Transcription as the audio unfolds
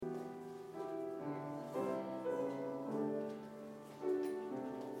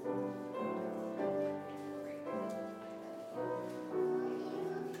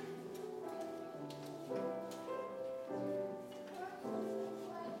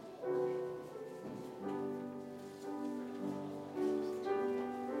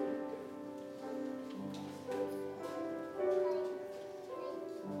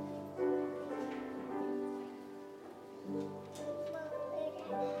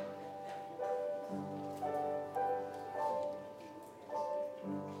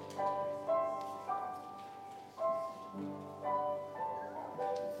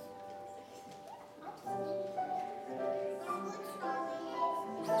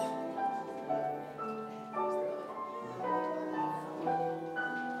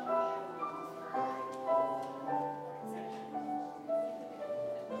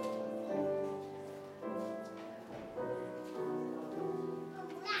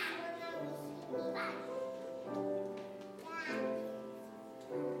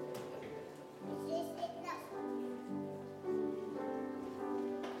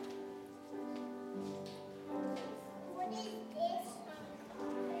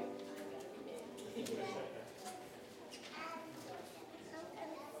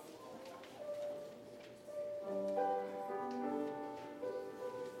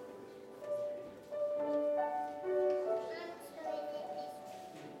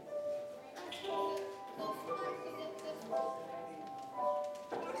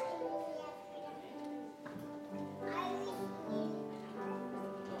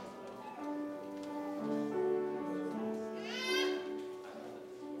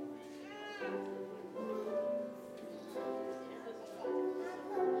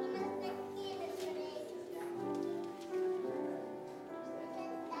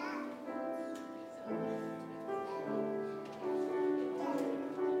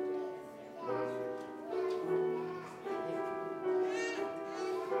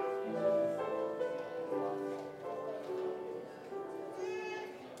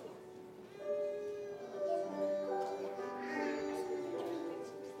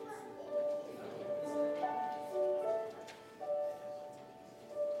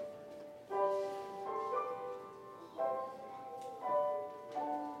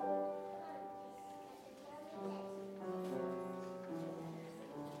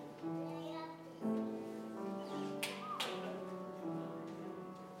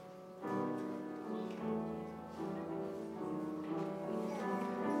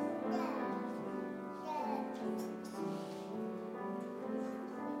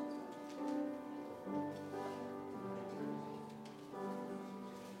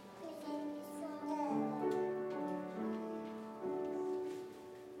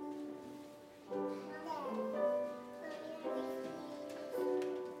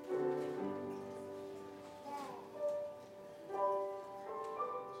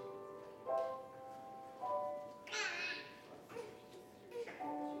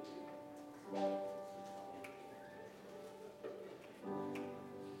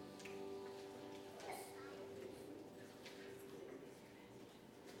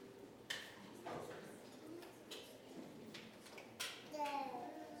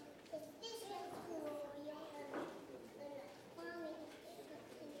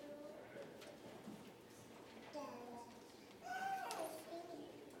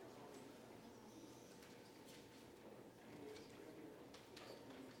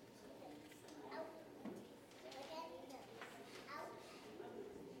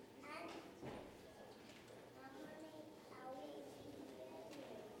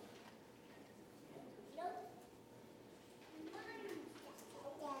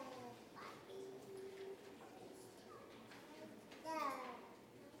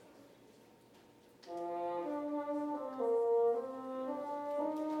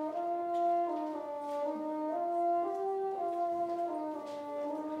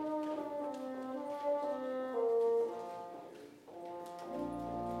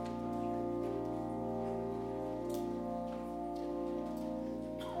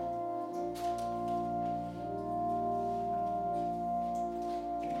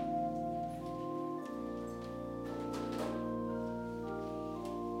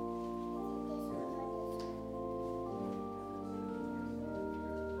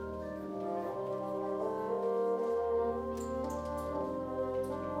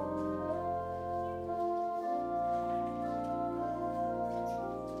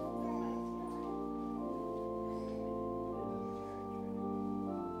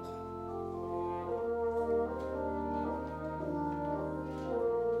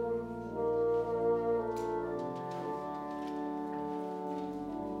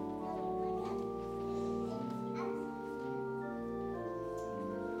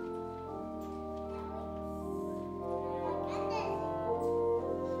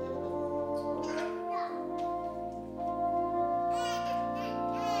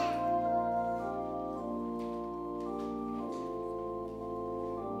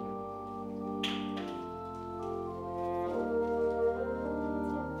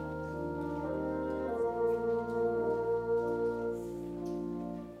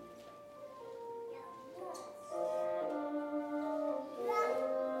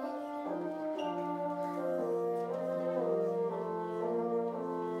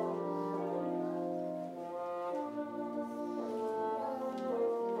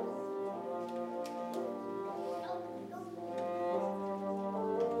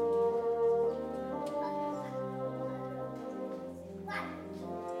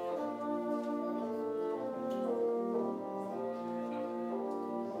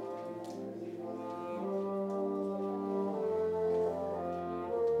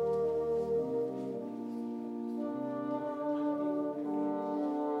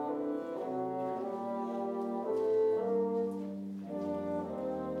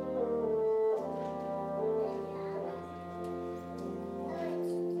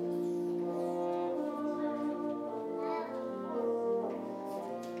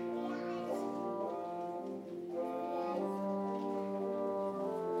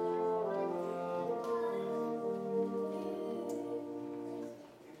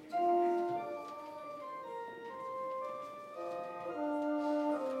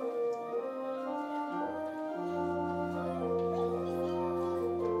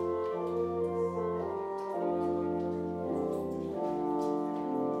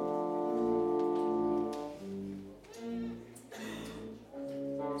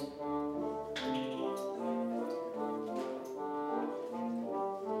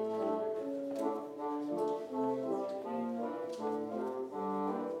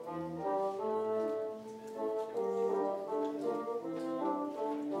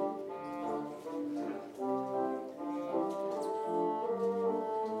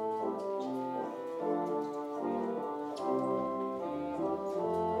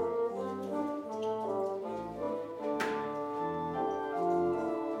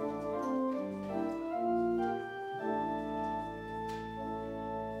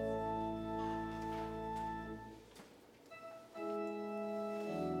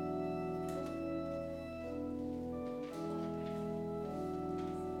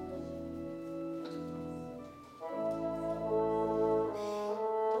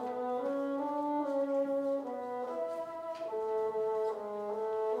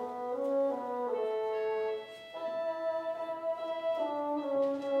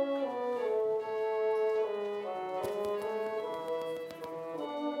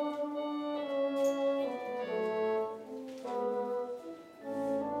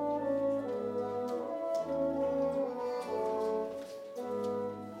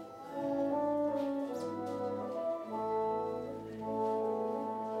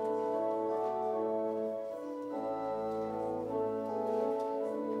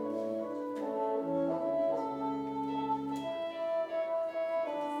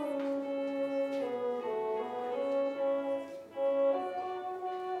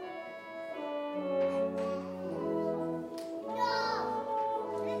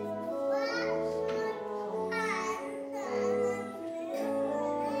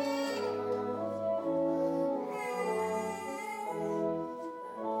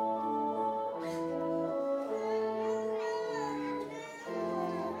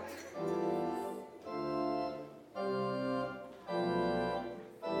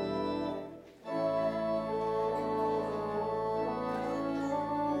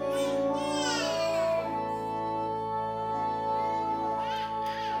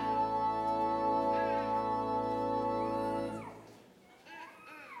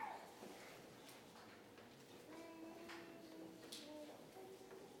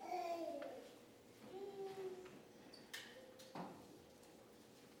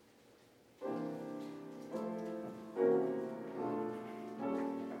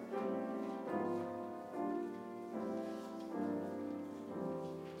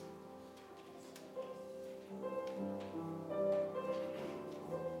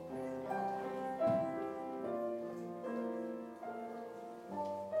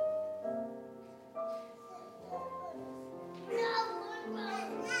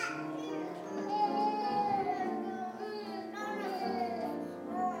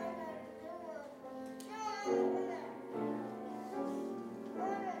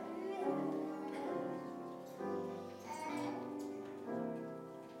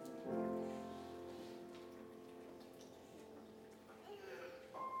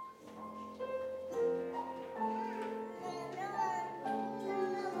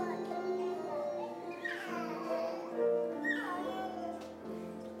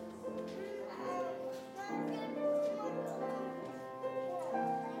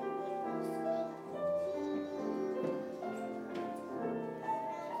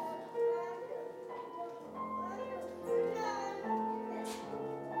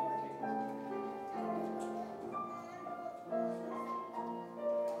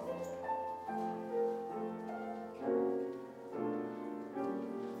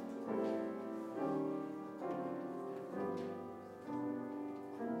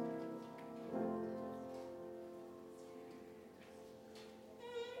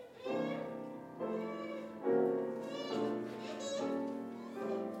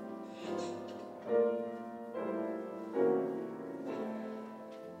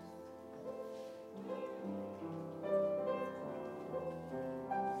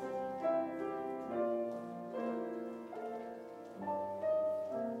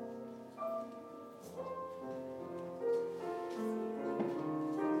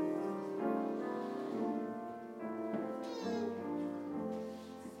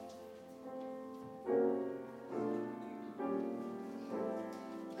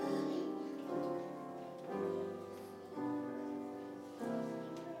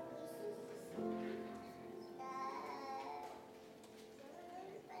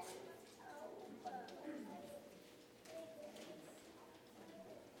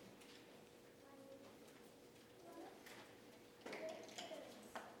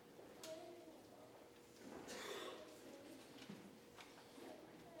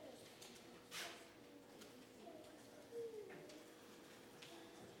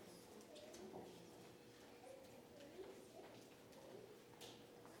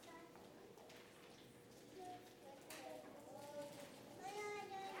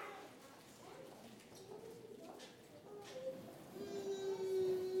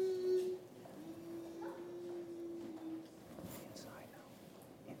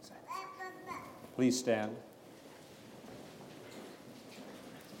Please stand.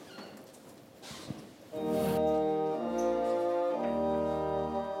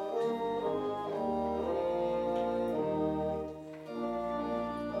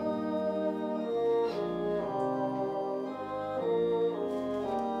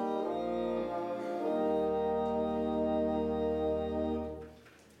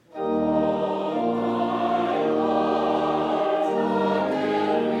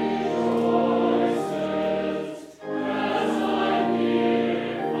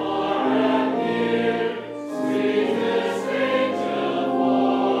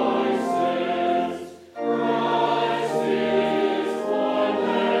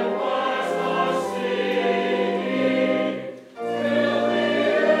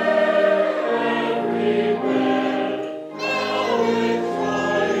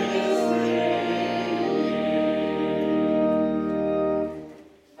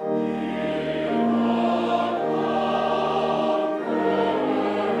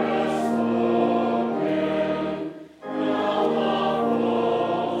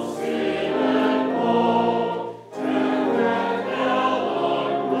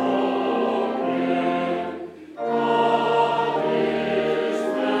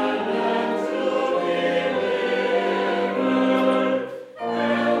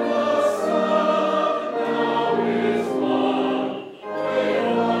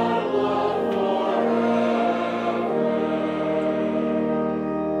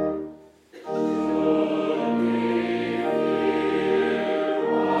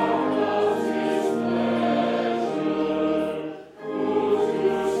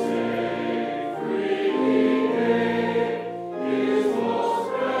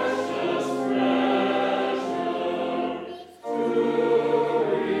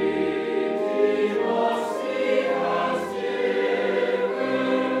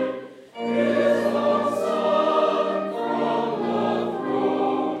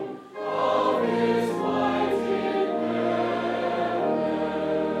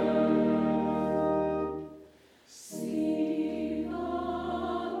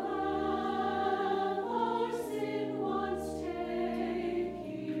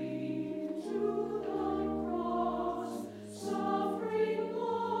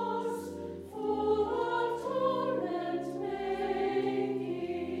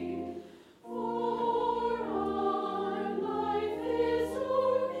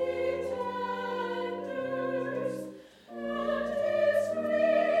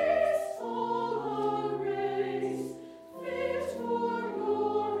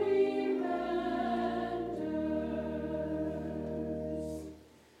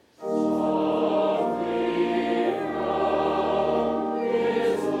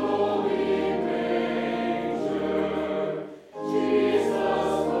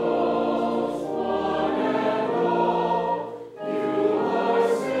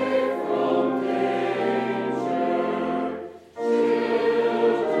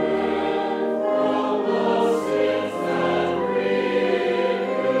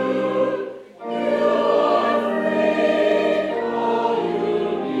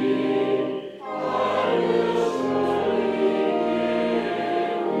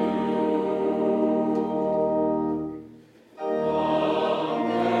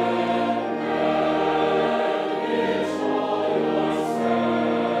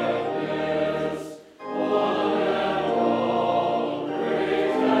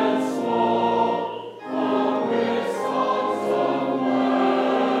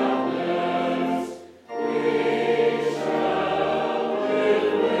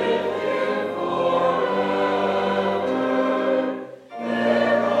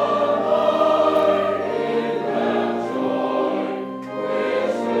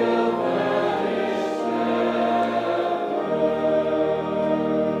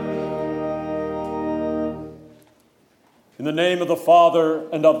 In the name of the Father,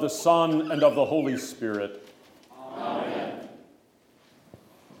 and of the Son, and of the Holy Spirit. Amen.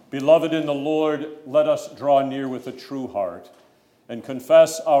 Beloved in the Lord, let us draw near with a true heart and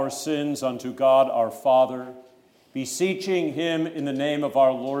confess our sins unto God our Father, beseeching him in the name of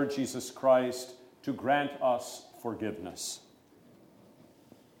our Lord Jesus Christ to grant us forgiveness.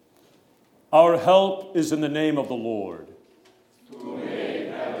 Our help is in the name of the Lord. Who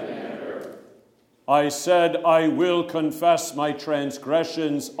made heaven and earth. I said, I will confess my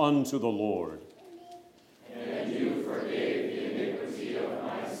transgressions unto the Lord. And you forgave the iniquity of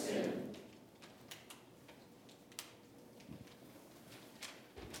my sin.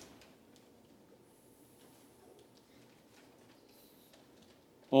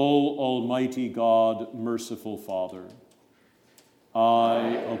 O Almighty God, merciful Father,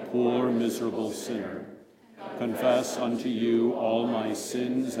 I poor miserable sinner, confess unto you all my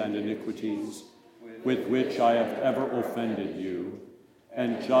sins and iniquities, with which I have ever offended you,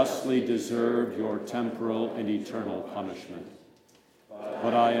 and justly deserved your temporal and eternal punishment.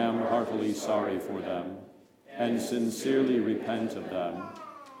 But I am heartily sorry for them, and sincerely repent of them.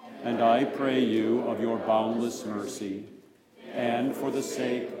 And I pray you of your boundless mercy, and for the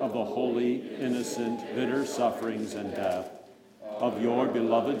sake of the holy, innocent, bitter sufferings and death of your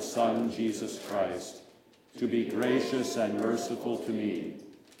beloved Son, Jesus Christ, to be gracious and merciful to me,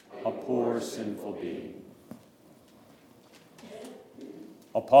 a poor sinful being.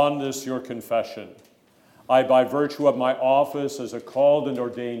 Upon this your confession, I, by virtue of my office as a called and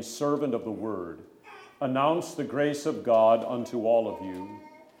ordained servant of the Word, announce the grace of God unto all of you,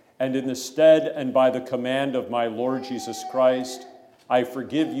 and in the stead and by the command of my Lord Jesus Christ, I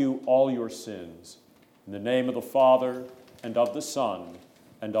forgive you all your sins. In the name of the Father, and of the Son,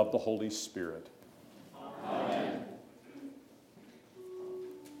 and of the Holy Spirit. Amen.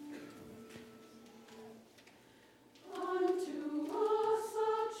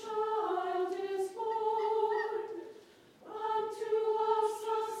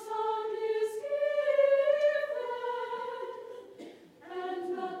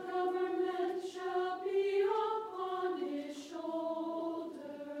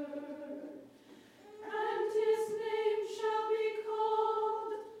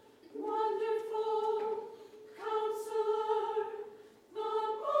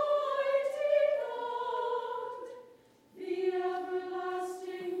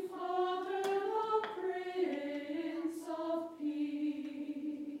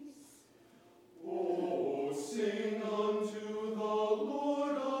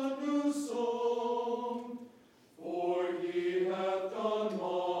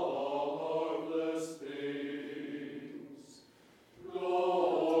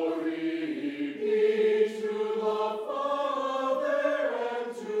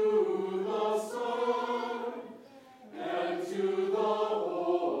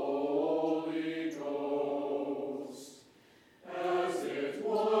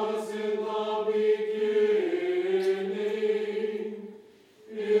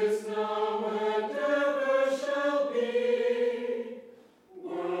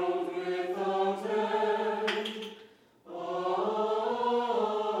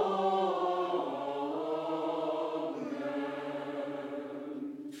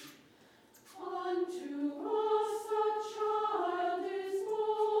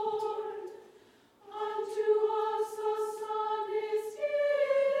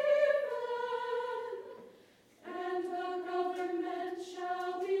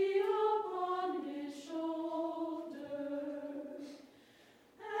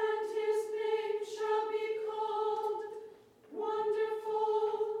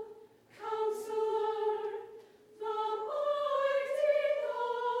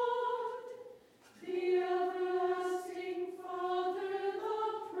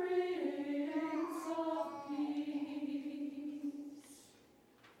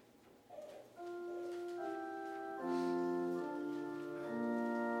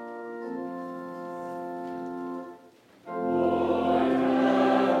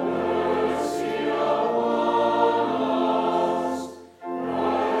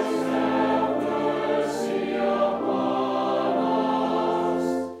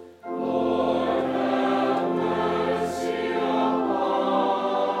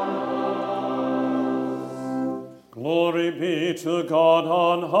 Glory be to God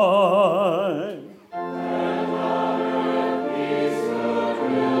on high. And on earth peace,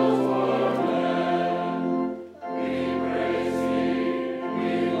 goodwill for men. We praise thee, we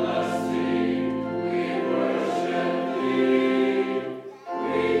bless thee, we worship thee.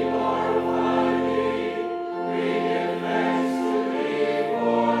 We glorify thee, we give thanks to thee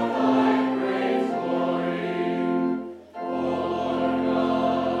for thy great glory. O Lord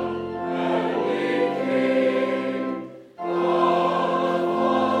God, heavenly King, God,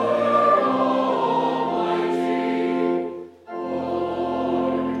 Father Almighty,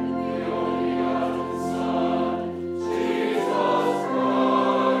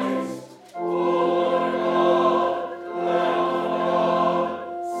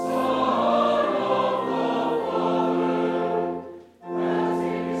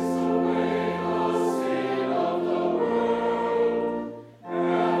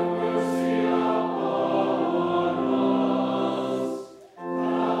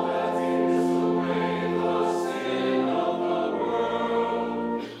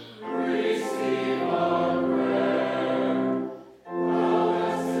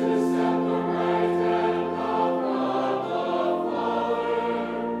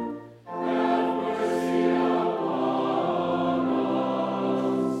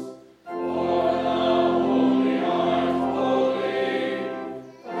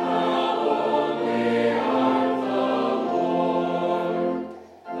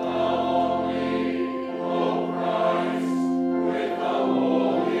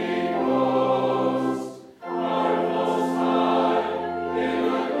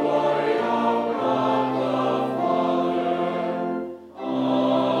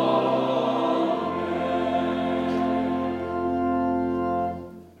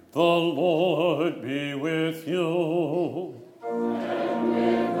 Lord be with you. And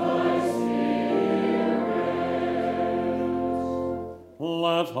with thy spirit.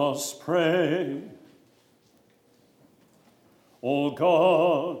 Let us pray. O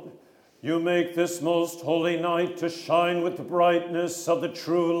God, you make this most holy night to shine with the brightness of the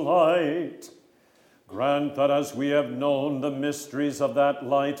true light. Grant that as we have known the mysteries of that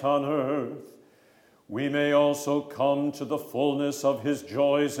light on earth, we may also come to the fullness of his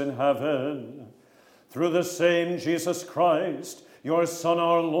joys in heaven. Through the same Jesus Christ, your Son,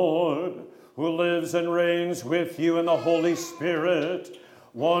 our Lord, who lives and reigns with you in the Holy Spirit,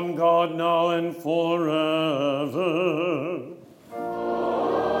 one God now and forever.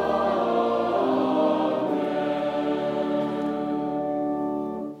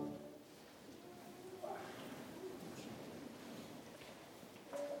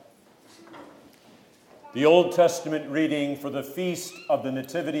 The Old Testament reading for the Feast of the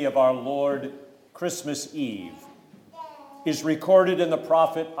Nativity of our Lord, Christmas Eve, is recorded in the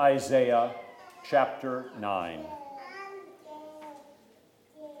prophet Isaiah, chapter 9.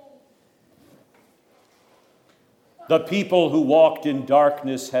 The people who walked in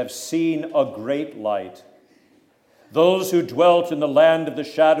darkness have seen a great light. Those who dwelt in the land of the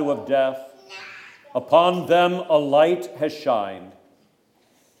shadow of death, upon them a light has shined.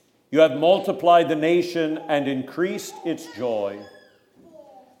 You have multiplied the nation and increased its joy.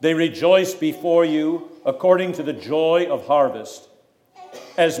 They rejoice before you according to the joy of harvest,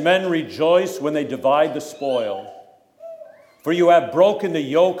 as men rejoice when they divide the spoil. For you have broken the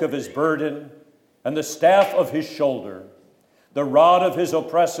yoke of his burden and the staff of his shoulder, the rod of his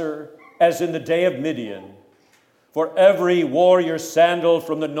oppressor, as in the day of Midian. For every warrior sandal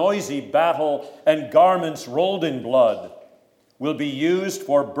from the noisy battle and garments rolled in blood will be used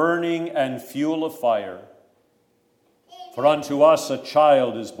for burning and fuel of fire. For unto us a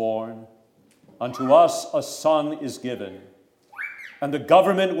child is born, unto us a son is given, and the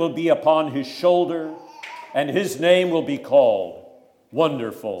government will be upon his shoulder, and his name will be called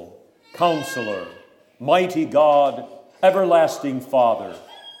Wonderful, Counselor, Mighty God, Everlasting Father,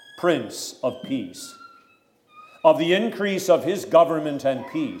 Prince of Peace. Of the increase of his government and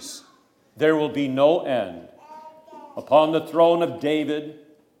peace there will be no end, upon the throne of David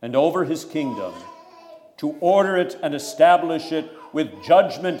and over his kingdom, to order it and establish it with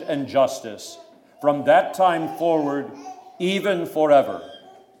judgment and justice from that time forward, even forever.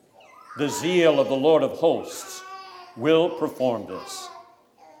 The zeal of the Lord of hosts will perform this.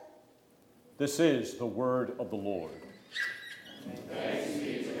 This is the word of the Lord. Thanks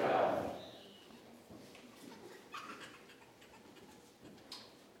be to God.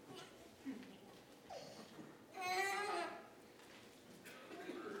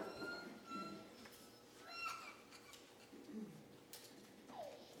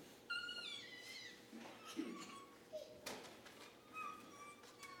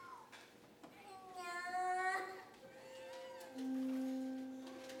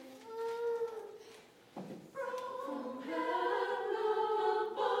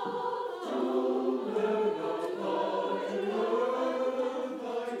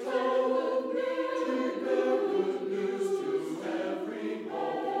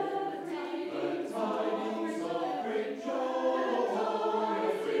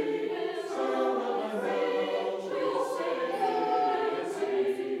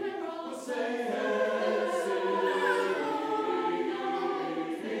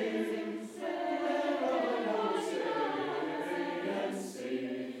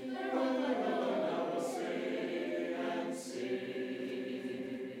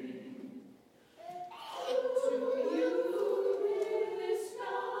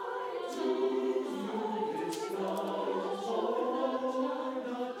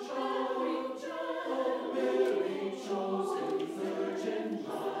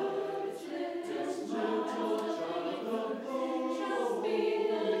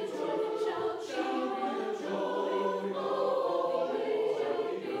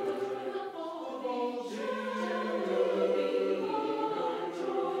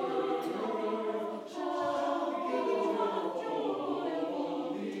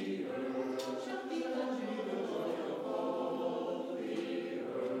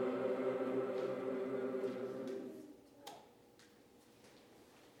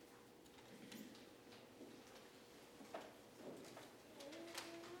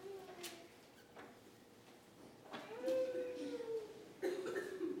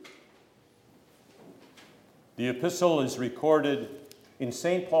 The epistle is recorded in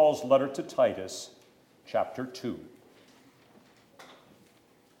St. Paul's letter to Titus, chapter 2.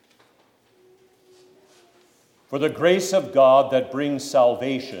 For the grace of God that brings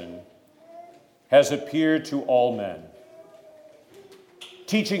salvation has appeared to all men,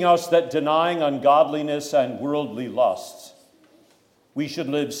 teaching us that denying ungodliness and worldly lusts, we should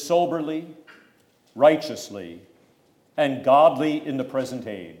live soberly, righteously, and godly in the present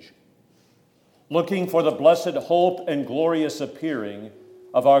age, looking for the blessed hope and glorious appearing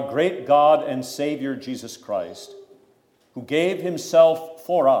of our great God and Savior Jesus Christ, who gave himself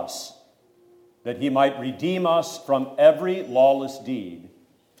for us, that he might redeem us from every lawless deed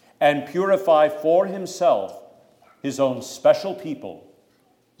and purify for himself his own special people,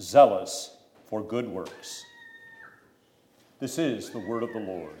 zealous for good works. This is the word of the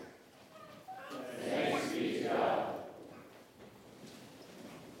Lord. Thanks be to God.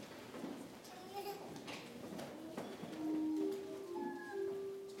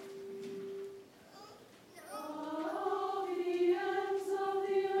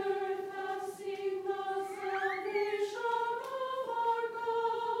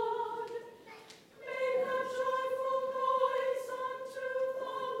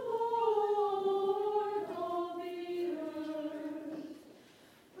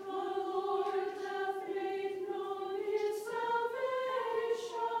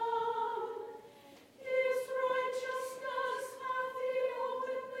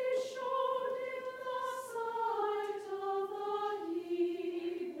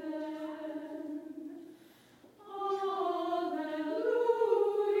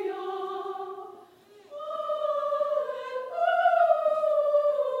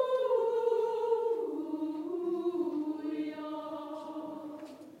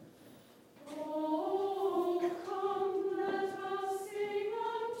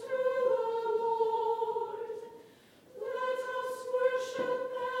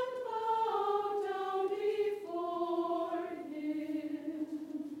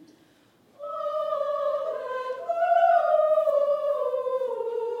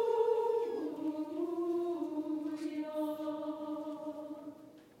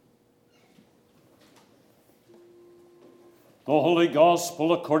 The Holy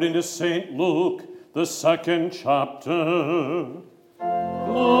Gospel according to St. Luke, the 2nd chapter.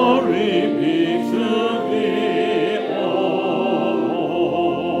 Glory be to thee, O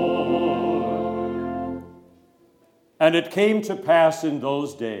Lord. And it came to pass in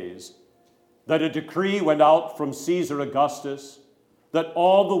those days that a decree went out from Caesar Augustus that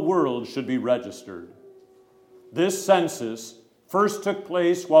all the world should be registered. This census first took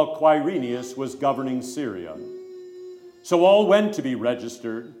place while Quirinius was governing Syria. So all went to be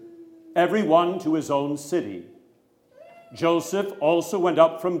registered, every one to his own city. Joseph also went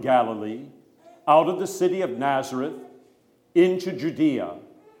up from Galilee, out of the city of Nazareth, into Judea,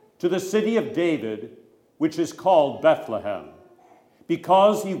 to the city of David, which is called Bethlehem,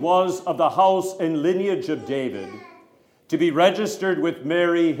 because he was of the house and lineage of David, to be registered with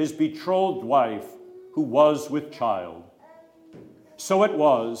Mary, his betrothed wife, who was with child. So it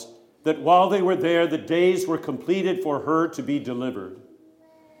was that while they were there, the days were completed for her to be delivered.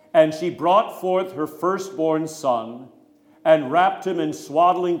 And she brought forth her firstborn son, and wrapped him in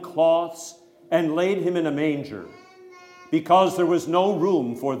swaddling cloths, and laid him in a manger, because there was no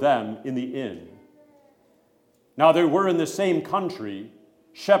room for them in the inn. Now there were in the same country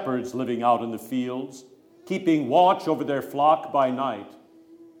shepherds living out in the fields, keeping watch over their flock by night.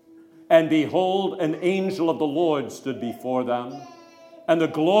 And behold, an angel of the Lord stood before them, and the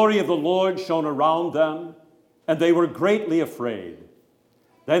glory of the Lord shone around them, and they were greatly afraid.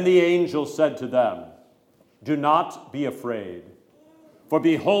 Then the angel said to them, "Do not be afraid, for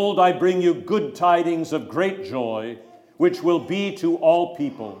behold, I bring you good tidings of great joy, which will be to all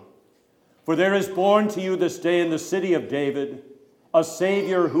people. For there is born to you this day in the city of David a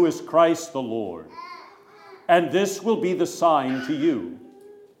Savior who is Christ the Lord. And this will be the sign to you.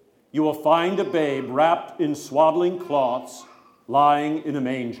 You will find a babe wrapped in swaddling cloths, lying in a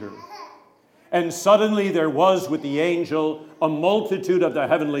manger." And suddenly there was with the angel a multitude of the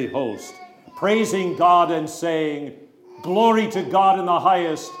heavenly host, praising God and saying, "Glory to God in the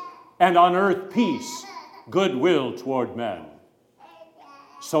highest, and on earth peace, goodwill toward men."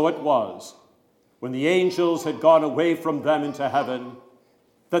 So it was, when the angels had gone away from them into heaven,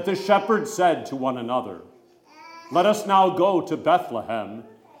 that the shepherds said to one another, "Let us now go to Bethlehem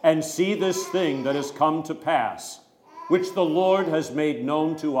and see this thing that has come to pass, which the Lord has made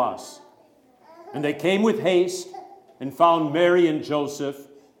known to us." And they came with haste and found Mary and Joseph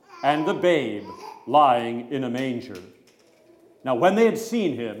and the babe lying in a manger. Now when they had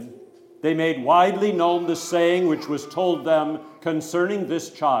seen him, they made widely known the saying which was told them concerning this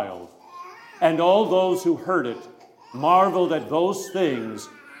child. And all those who heard it marveled at those things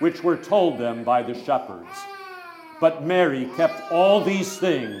which were told them by the shepherds. But Mary kept all these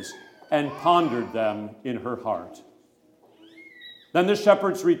things and pondered them in her heart. Then the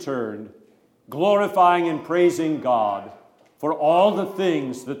shepherds returned, glorifying and praising God for all the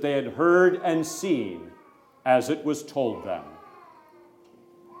things that they had heard and seen as it was told them.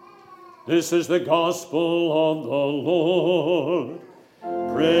 This is the gospel of the Lord.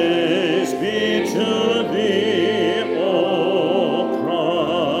 Praise be to thee, O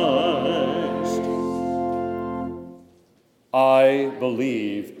Christ. I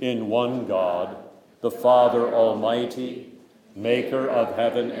believe in one God, the Father Almighty, maker of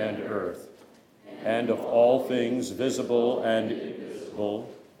heaven and earth, and of all things visible and invisible,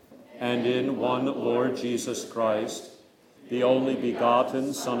 and in one Lord Jesus Christ, the only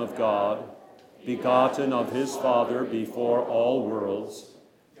begotten Son of God, begotten of his Father before all worlds,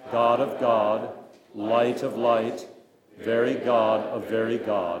 God of God, light of light, very God of very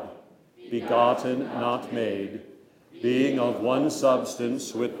God, begotten, not made, being of one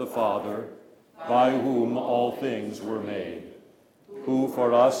substance with the Father, by whom all things were made, who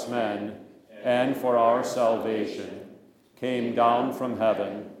for us men and for our salvation came down from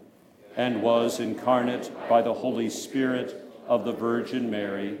heaven and was incarnate by the Holy Spirit of the Virgin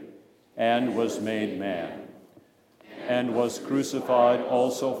Mary, and was made man, and was crucified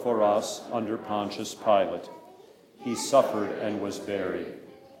also for us under Pontius Pilate. He suffered and was buried.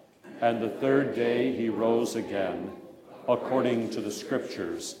 And the third day he rose again, according to the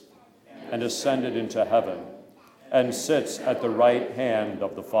Scriptures, and ascended into heaven, and sits at the right hand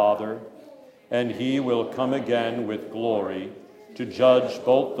of the Father, and he will come again with glory to judge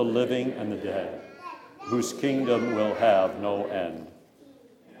both the living and the dead, whose kingdom will have no end.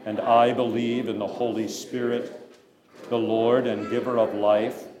 And I believe in the Holy Spirit, the Lord and giver of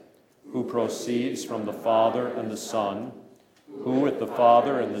life, who proceeds from the Father and the Son, who with the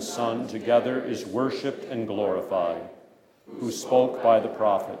Father and the Son together is worshipped and glorified, who spoke by the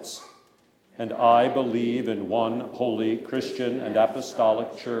prophets. And I believe in one holy Christian and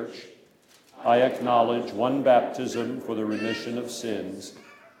apostolic church. I acknowledge one baptism for the remission of sins,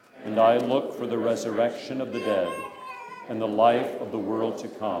 and I look for the resurrection of the dead and the life of the world to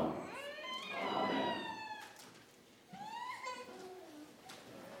come. Amen.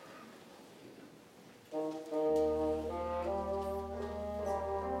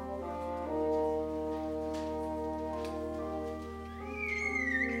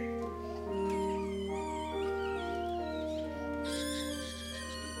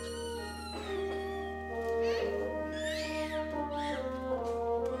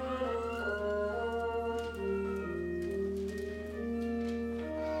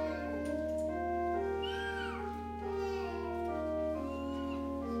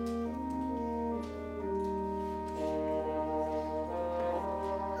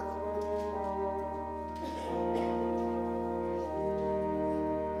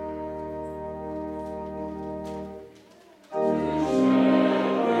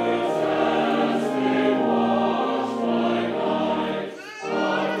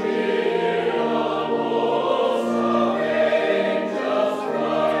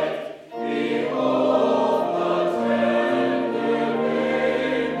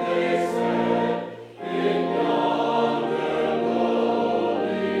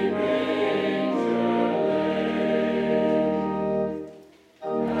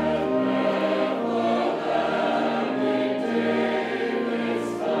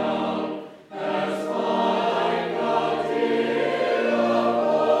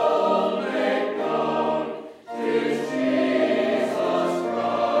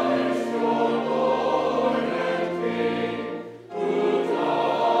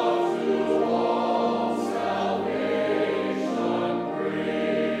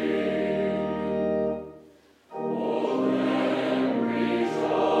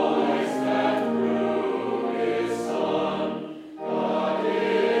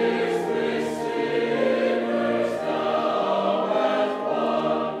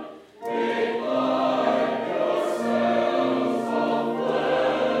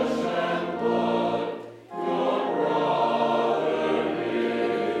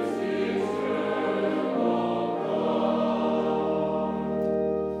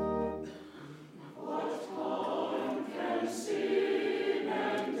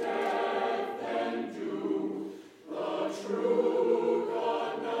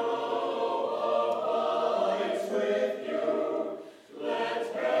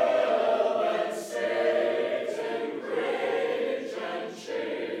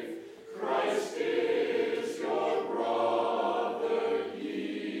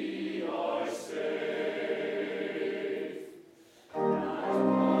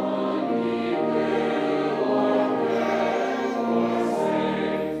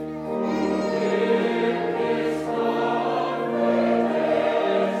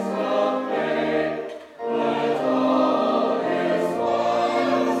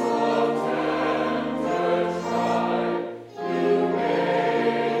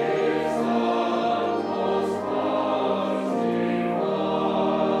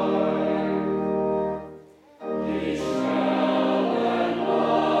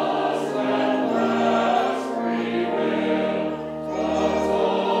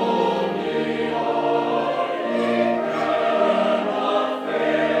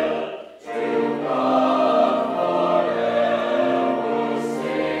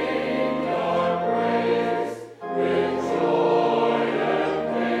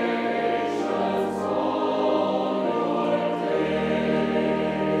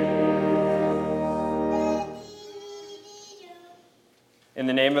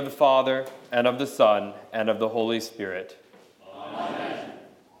 the name of the Father, and of the Son, and of the Holy Spirit. Amen.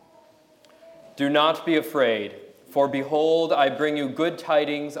 Do not be afraid, for behold, I bring you good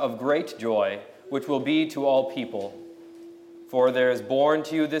tidings of great joy, which will be to all people. For there is born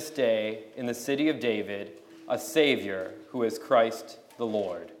to you this day in the city of David a Savior, who is Christ the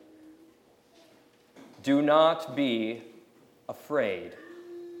Lord. Do not be afraid.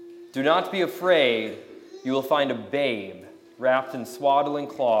 Do not be afraid. You will find a babe wrapped in swaddling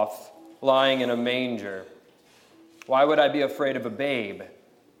cloth, lying in a manger. Why would I be afraid of a babe?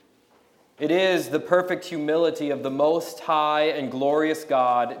 It is the perfect humility of the Most High and glorious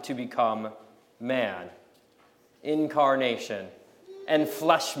God to become man. Incarnation,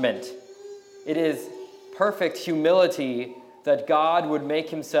 enfleshment. It is perfect humility that God would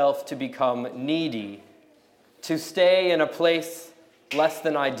make himself to become needy, to stay in a place less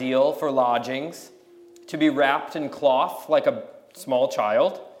than ideal for lodgings, to be wrapped in cloth like a small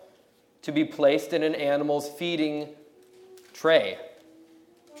child, to be placed in an animal's feeding tray.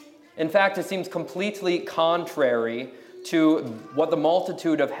 In fact, it seems completely contrary to what the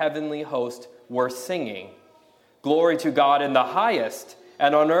multitude of heavenly hosts were singing. Glory to God in the highest,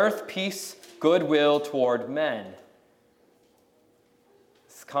 and on earth peace, goodwill toward men.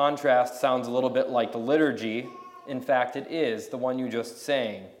 This contrast sounds a little bit like the liturgy. In fact, it is the one you just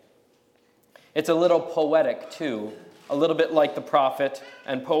sang. It's a little poetic, too, a little bit like the prophet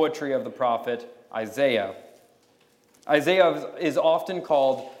and poetry of the prophet Isaiah. Isaiah is often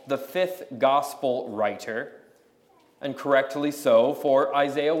called the fifth gospel writer, and correctly so, for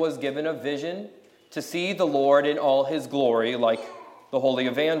Isaiah was given a vision to see the Lord in all his glory, like the holy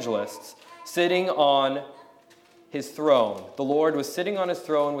evangelists, sitting on his throne. The Lord was sitting on his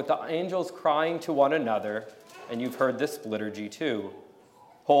throne with the angels crying to one another, and you've heard this liturgy too.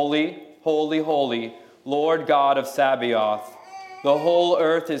 Holy, holy, holy, Lord God of Sabaoth, the whole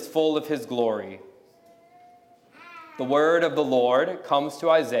earth is full of his glory. The word of the Lord comes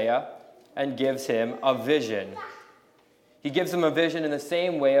to Isaiah and gives him a vision. He gives him a vision in the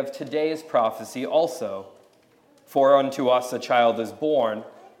same way of today's prophecy also. For unto us a child is born,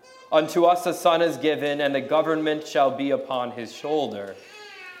 unto us a son is given, and the government shall be upon his shoulder.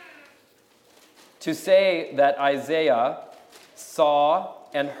 To say that Isaiah saw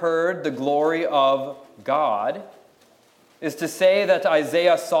and heard the glory of God is to say that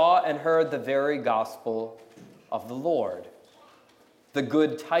Isaiah saw and heard the very gospel of the Lord, the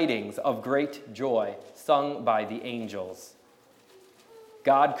good tidings of great joy sung by the angels.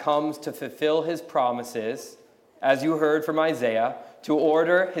 God comes to fulfill his promises, as you heard from Isaiah, to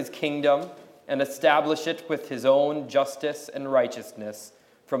order his kingdom and establish it with his own justice and righteousness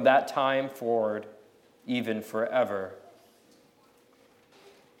from that time forward, even forever.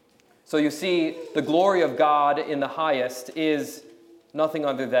 So you see, the glory of God in the highest is nothing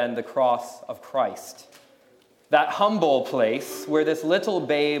other than the cross of Christ. That humble place where this little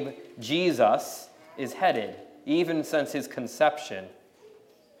babe, Jesus, is headed, even since his conception.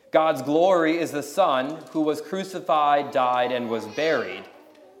 God's glory is the Son who was crucified, died, and was buried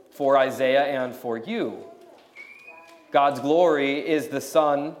for Isaiah and for you. God's glory is the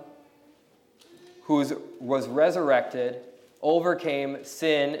Son who was resurrected, overcame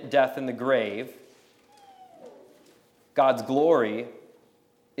sin, death, and the grave. God's glory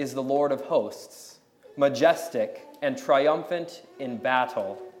is the Lord of hosts, majestic and triumphant in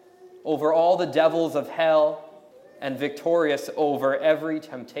battle, over all the devils of hell, and victorious over every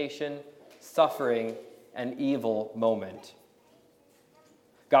temptation, suffering, and evil moment.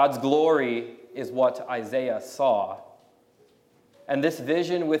 God's glory is what Isaiah saw. And this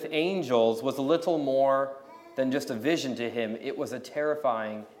vision with angels was a little more than just a vision to him. It was a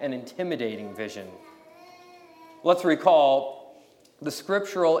terrifying and intimidating vision. Let's recall, the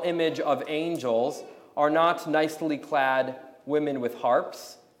scriptural image of angels are not nicely clad women with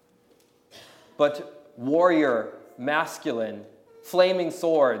harps, but warrior, masculine, flaming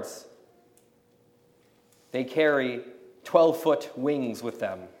swords. They carry 12-foot wings with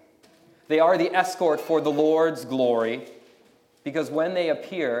them. They are the escort for the Lord's glory, because when they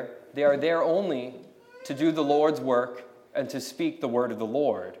appear, they are there only to do the Lord's work and to speak the word of the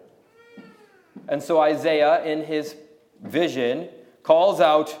Lord. And so Isaiah, in his vision, calls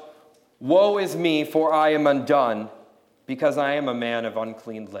out, "Woe is me, for I am undone, because I am a man of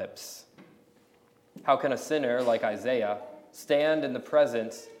unclean lips." How can a sinner like Isaiah stand in the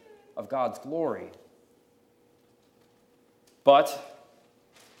presence of God's glory? But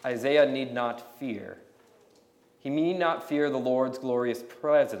Isaiah need not fear. He need not fear the Lord's glorious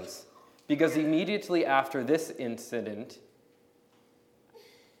presence, because immediately after this incident,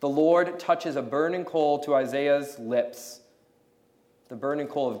 the Lord touches a burning coal to Isaiah's lips. the burning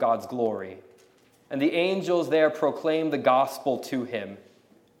coal of God's glory. And the angels there proclaim the gospel to him.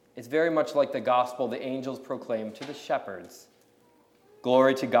 It's very much like the gospel the angels proclaim to the shepherds.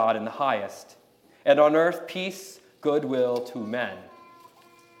 Glory to God in the highest, and on earth peace, goodwill to men.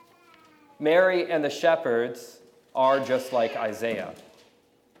 Mary and the shepherds are just like Isaiah.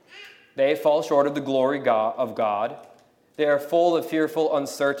 They fall short of the glory of God. They are full of fearful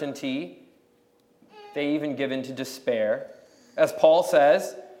uncertainty. They even give in to despair. As Paul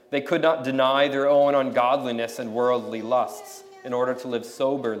says, they could not deny their own ungodliness and worldly lusts in order to live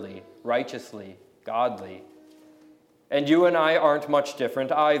soberly, righteously, godly. And you and I aren't much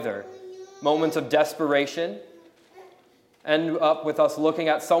different either. Moments of desperation end up with us looking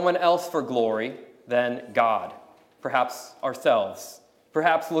at someone else for glory than God, perhaps ourselves,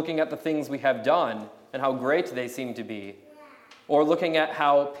 perhaps looking at the things we have done and how great they seem to be, or looking at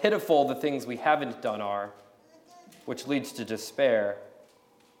how pitiful the things we haven't done are, which leads to despair.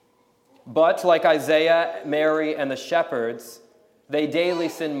 But like Isaiah, Mary, and the shepherds, they daily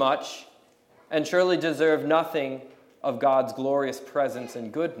sin much and surely deserve nothing of God's glorious presence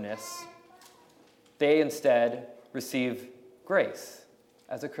and goodness. They instead receive grace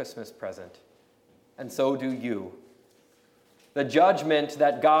as a Christmas present, and so do you. The judgment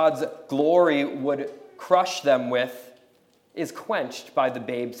that God's glory would crush them with is quenched by the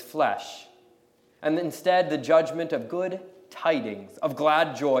babe's flesh, and instead the judgment of good tidings, of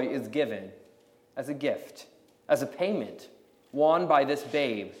glad joy, is given as a gift, as a payment won by this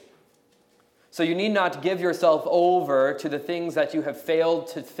babe. So you need not give yourself over to the things that you have failed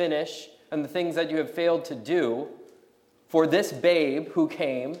to finish and the things that you have failed to do, for this babe who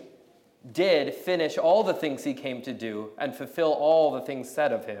came did finish all the things he came to do and fulfill all the things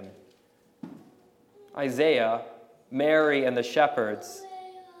said of him. Isaiah, Mary, and the shepherds,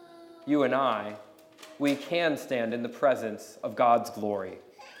 you and I, we can stand in the presence of God's glory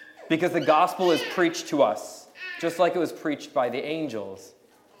because the gospel is preached to us just like it was preached by the angels.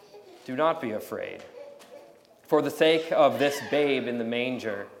 Do not be afraid. For the sake of this babe in the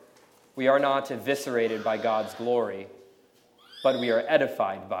manger, we are not eviscerated by God's glory, but we are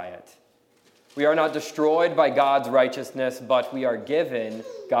edified by it. We are not destroyed by God's righteousness, but we are given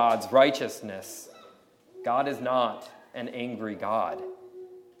God's righteousness. God is not an angry God.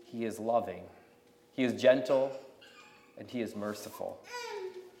 He is loving. He is gentle, and he is merciful.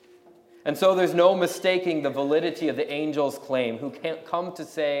 And so there's no mistaking the validity of the angel's claim, who can't come to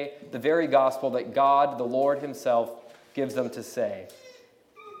say the very gospel that God, the Lord himself, gives them to say.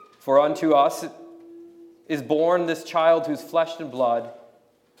 For unto us is born this child whose flesh and blood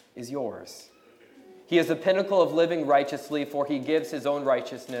is yours. He is the pinnacle of living righteously, for he gives his own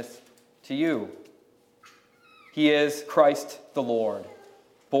righteousness to you. He is Christ the Lord,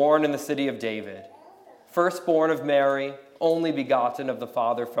 born in the city of David, firstborn of Mary, only begotten of the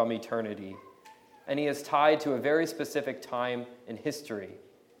Father from eternity. And he is tied to a very specific time in history.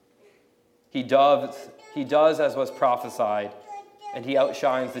 He does as was prophesied, and he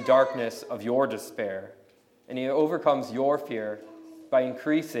outshines the darkness of your despair, and he overcomes your fear by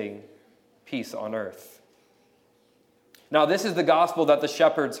increasing peace on earth. Now, this is the gospel that the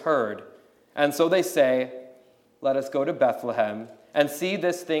shepherds heard, and so they say, "Let us go to Bethlehem and see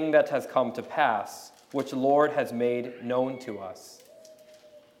this thing that has come to pass, which the Lord has made known to us."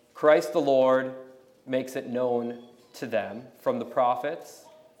 Christ the Lord makes it known to them from the prophets,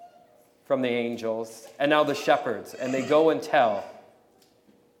 from the angels, and now the shepherds, and they go and tell.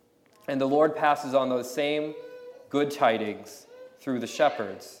 And the Lord passes on those same good tidings through the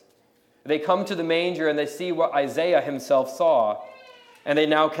shepherds. They come to the manger and they see what Isaiah himself saw, and they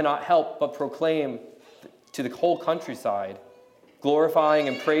now cannot help but proclaim to the whole countryside, glorifying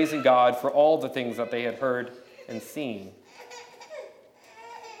and praising God for all the things that they had heard and seen.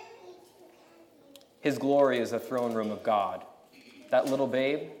 His glory is the throne room of God. That little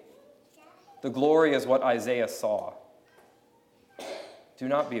babe, the glory is what Isaiah saw. Do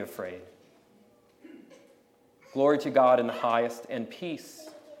not be afraid. Glory to God in the highest, and peace,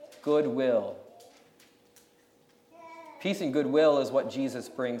 goodwill. Peace and goodwill is what Jesus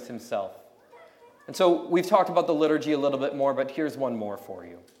brings himself. And so we've talked about the liturgy a little bit more, but here's one more for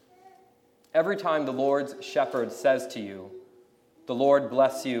you. Every time the Lord's shepherd says to you, "The Lord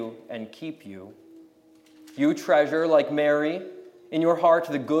bless you and keep you," you treasure, like Mary, in your heart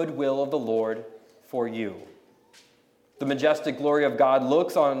the goodwill of the Lord for you. The majestic glory of God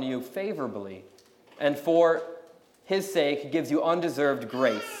looks on you favorably, and for his sake gives you undeserved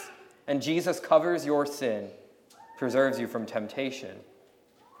grace, and Jesus covers your sin, preserves you from temptation.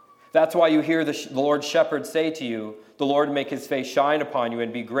 That's why you hear the Lord's shepherd say to you, "The Lord make his face shine upon you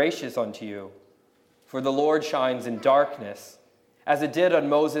and be gracious unto you. For the Lord shines in darkness, As it did on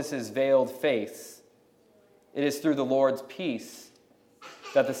Moses' veiled face, it is through the Lord's peace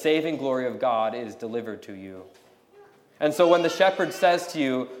that the saving glory of God is delivered to you. And so when the shepherd says to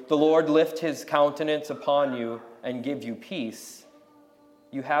you, "The Lord lift his countenance upon you and give you peace,"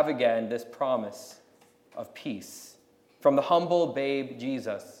 you have again this promise of peace from the humble babe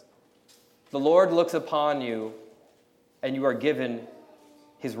Jesus. The Lord looks upon you, and you are given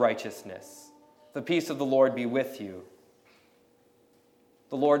his righteousness. The peace of the Lord be with you.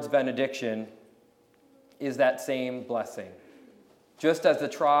 The Lord's benediction is that same blessing. Just as the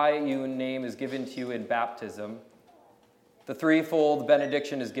triune name is given to you in baptism, the threefold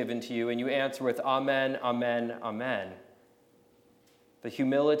benediction is given to you, and you answer with Amen, Amen, Amen. The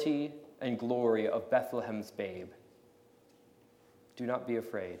humility and glory of Bethlehem's babe. Do not be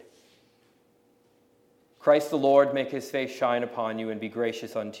afraid. Christ the Lord make his face shine upon you and be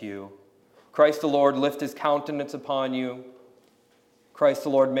gracious unto you. Christ the Lord lift his countenance upon you. Christ the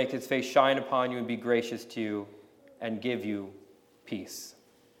Lord make his face shine upon you and be gracious to you and give you peace.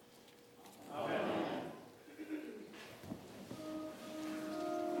 Amen.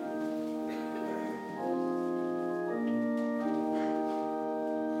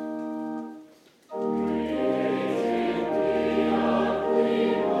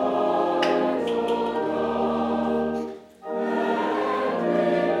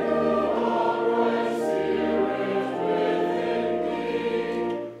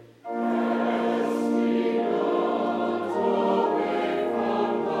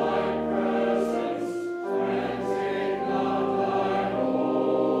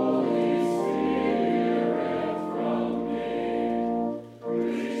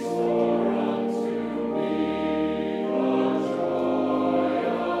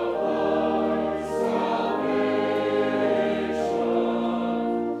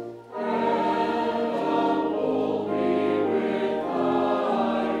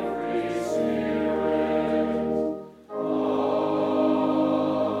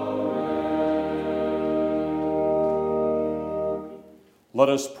 Let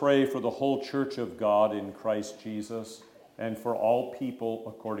us pray for the whole church of God in Christ Jesus and for all people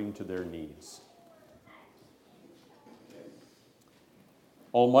according to their needs.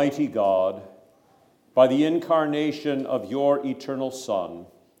 Almighty God, by the incarnation of your eternal Son,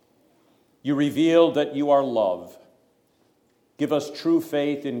 you revealed that you are love. Give us true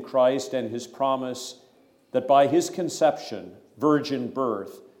faith in Christ and his promise that by his conception, virgin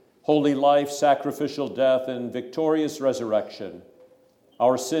birth, holy life, sacrificial death, and victorious resurrection,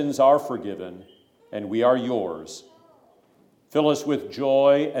 our sins are forgiven, and we are yours. Fill us with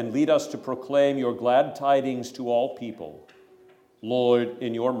joy and lead us to proclaim your glad tidings to all people. Lord,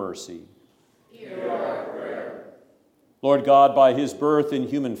 in your mercy. Hear our prayer. Lord God, by his birth in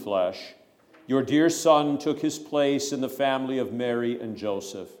human flesh, your dear Son took his place in the family of Mary and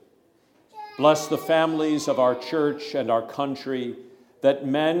Joseph. Bless the families of our church and our country, that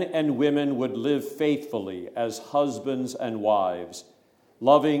men and women would live faithfully as husbands and wives,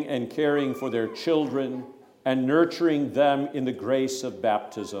 loving and caring for their children and nurturing them in the grace of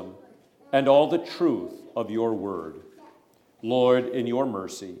baptism and all the truth of your word. Lord, in your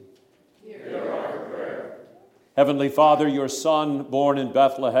mercy. Hear our prayer. Heavenly Father, your Son, born in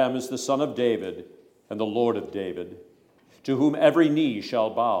Bethlehem, is the Son of David and the Lord of David, to whom every knee shall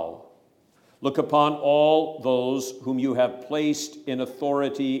bow. Look upon all those whom you have placed in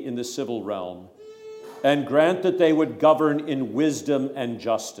authority in the civil realm, and grant that they would govern in wisdom and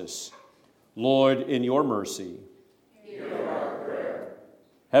justice. Lord, in your mercy. Hear our prayer.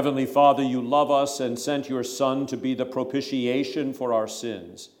 Heavenly Father, you love us and sent your Son to be the propitiation for our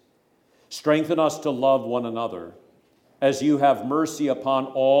sins. Strengthen us to love one another, as you have mercy upon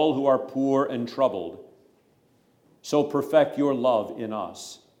all who are poor and troubled. So perfect your love in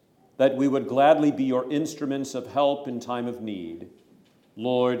us, that we would gladly be your instruments of help in time of need.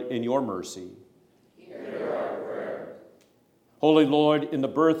 Lord, in your mercy. Hear our prayer. Holy Lord, in the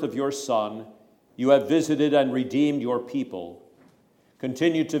birth of your Son, you have visited and redeemed your people.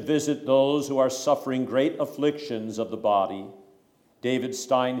 Continue to visit those who are suffering great afflictions of the body. David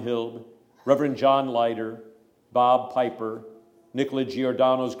Steinhild, Reverend John Leiter, Bob Piper, Nicola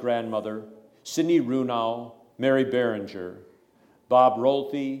Giordano's grandmother, Cindy Runau, Mary Berenger, Bob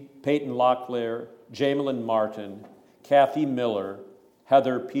Rolthe, Peyton Locklear, Jamelyn Martin, Kathy Miller,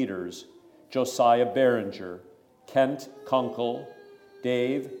 Heather Peters, Josiah Berenger, Kent Kunkel,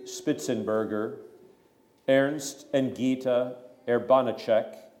 Dave Spitzenberger, Ernst and Gita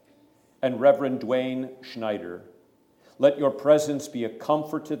Erbanacek, and Reverend Dwayne Schneider. Let your presence be a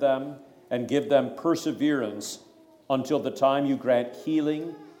comfort to them and give them perseverance until the time you grant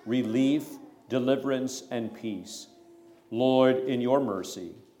healing, relief, deliverance, and peace. Lord, in your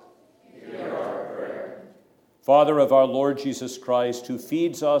mercy. Hear our prayer. Father of our Lord Jesus Christ, who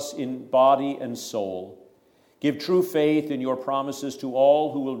feeds us in body and soul, give true faith in your promises to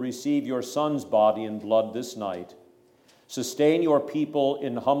all who will receive your Son's body and blood this night. Sustain your people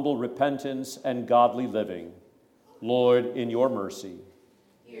in humble repentance and godly living. Lord, in your mercy.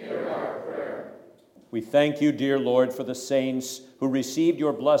 Hear our prayer. We thank you, dear Lord, for the saints who received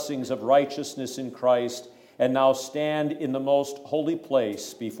your blessings of righteousness in Christ and now stand in the most holy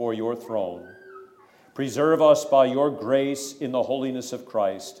place before your throne. Preserve us by your grace in the holiness of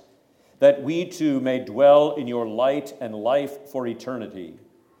Christ, that we too may dwell in your light and life for eternity.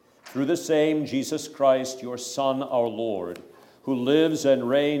 Through the same Jesus Christ, your Son, our Lord, who lives and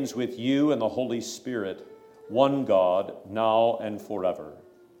reigns with you and the Holy Spirit, one God, now and forever.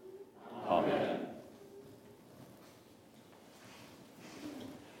 Amen.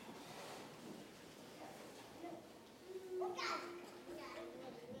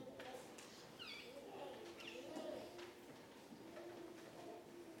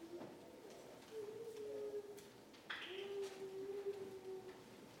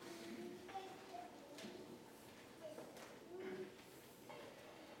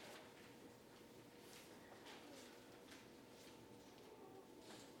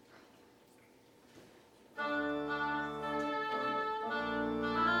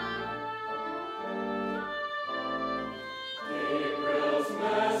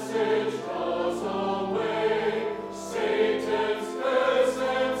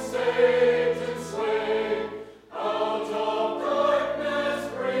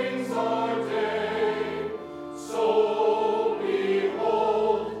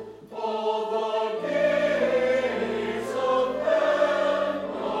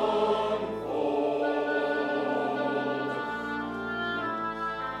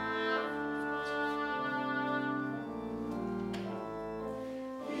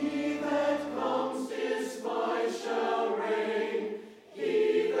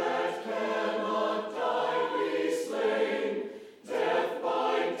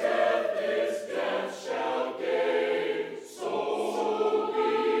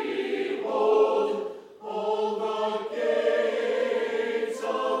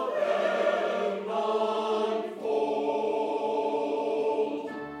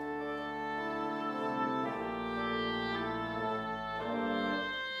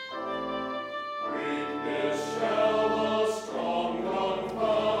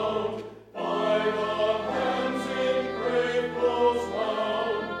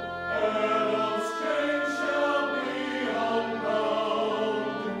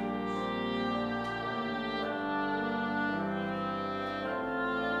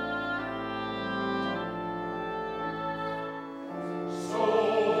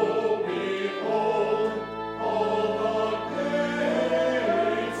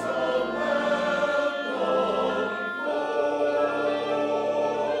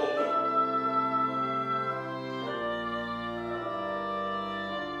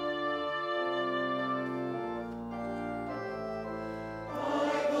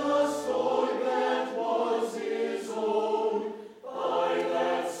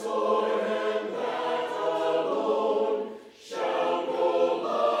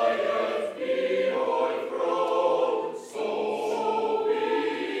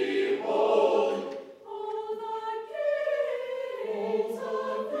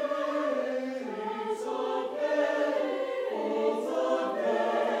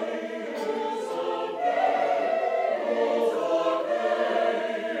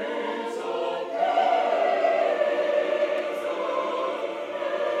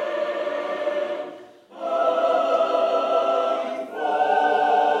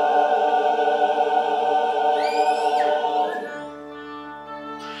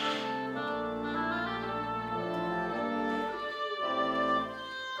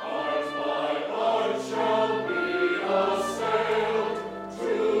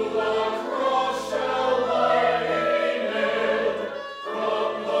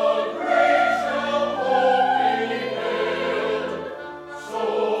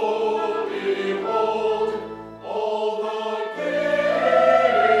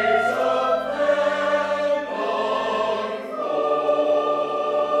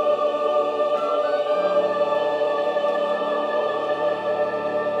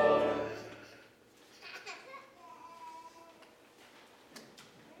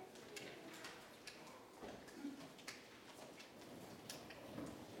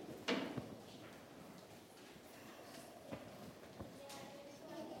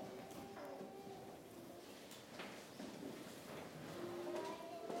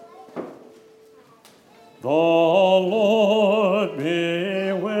 The Lord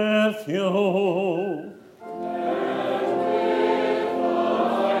with you.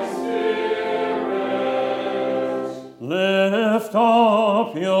 Lift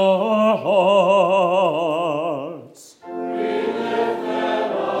up your hearts. We lift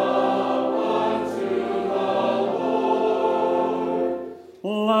them up unto the Lord.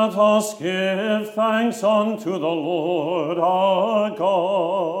 Let us give thanks unto the Lord our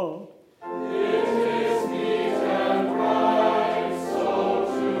God. It is meet and right so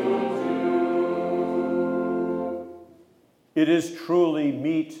to do. It is truly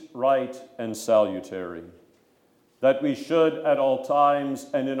meet, right, and salutary that we should at all times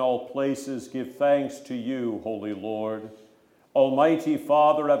and in all places give thanks to you, Holy Lord, Almighty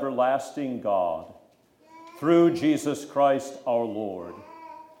Father, everlasting God, through Jesus Christ our Lord.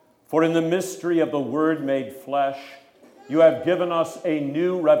 For in the mystery of the Word made flesh, you have given us a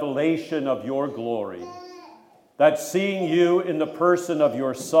new revelation of your glory, that seeing you in the person of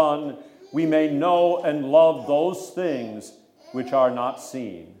your Son, we may know and love those things which are not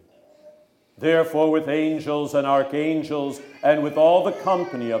seen. Therefore, with angels and archangels, and with all the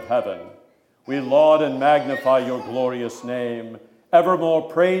company of heaven, we laud and magnify your glorious name, evermore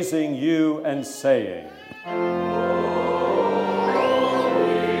praising you and saying,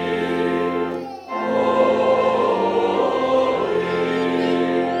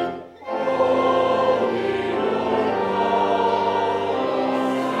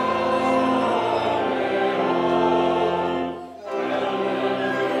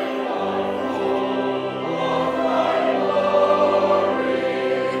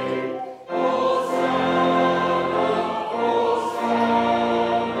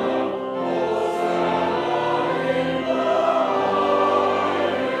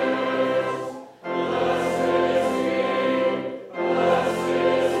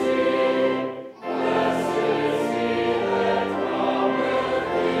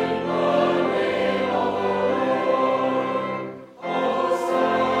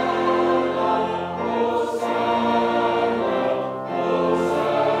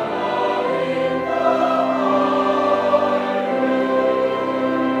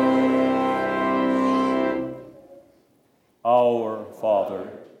 Our Father,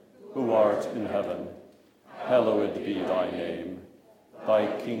 who art in heaven, hallowed be thy name. Thy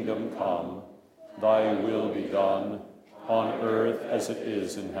kingdom come, thy will be done, on earth as it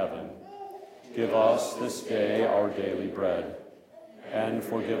is in heaven. Give us this day our daily bread, and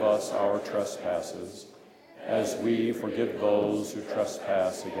forgive us our trespasses, as we forgive those who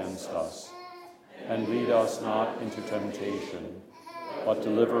trespass against us. And lead us not into temptation, but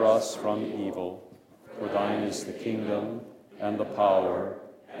deliver us from evil. For thine is the kingdom, and the power,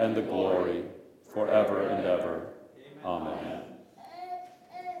 and the glory, forever and ever. Amen.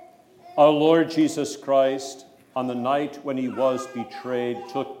 Our Lord Jesus Christ, on the night when he was betrayed,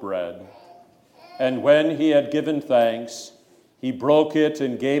 took bread, and when he had given thanks, he broke it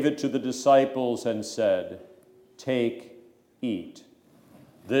and gave it to the disciples and said, "Take, eat.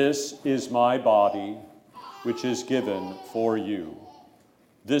 This is my body, which is given for you.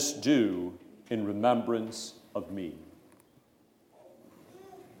 This do in remembrance of me."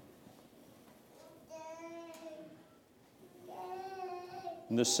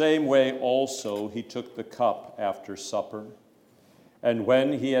 In the same way also he took the cup after supper, and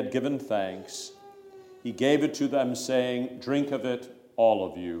when he had given thanks, he gave it to them, saying, "Drink of it, all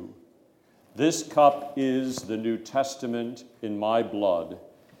of you. This cup is the New Testament in my blood,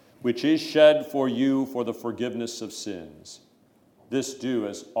 which is shed for you for the forgiveness of sins. This do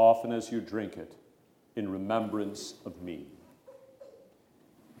as often as you drink it in remembrance of me."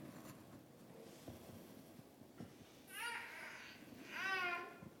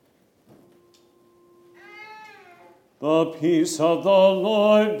 The peace of the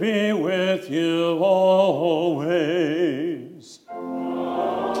Lord be with you always.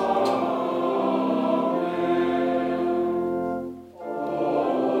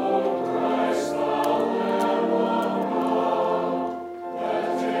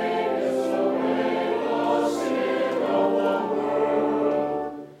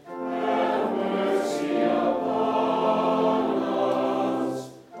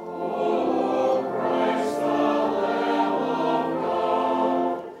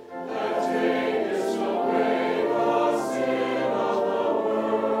 Take